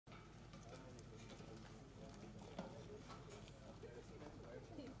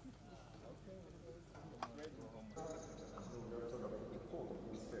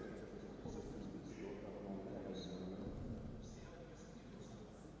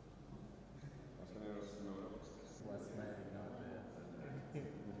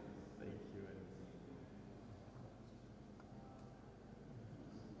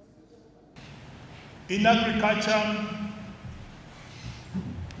in agriculture,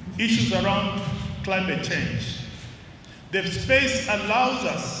 issues around climate change. The space allows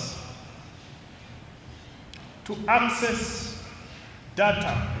us to access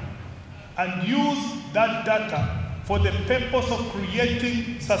data and use that data for the purpose of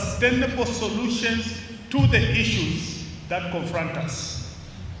creating sustainable solutions to the issues that confront us.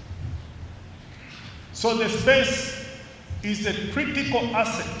 So the space is a critical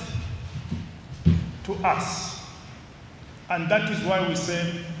asset to us, and that is why we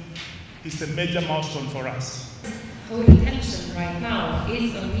say it's a major milestone for us. Our attention right now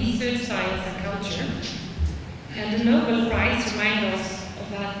is on research, science and culture, and the Nobel Prize reminds us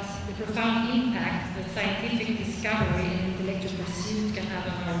of that the profound impact that scientific discovery and intellectual pursuit can have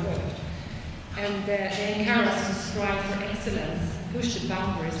on our world. And they encourage us to strive for excellence and push the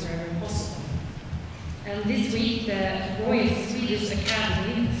boundaries wherever possible. And this week, the Royal Swedish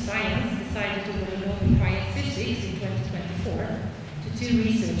Academy of Science decided to award a Nobel Prize in Physics in 2024 to 2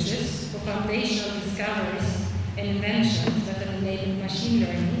 researchers for foundational discoveries and inventions that have enabled machine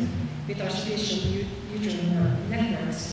learning with artificial neural networks.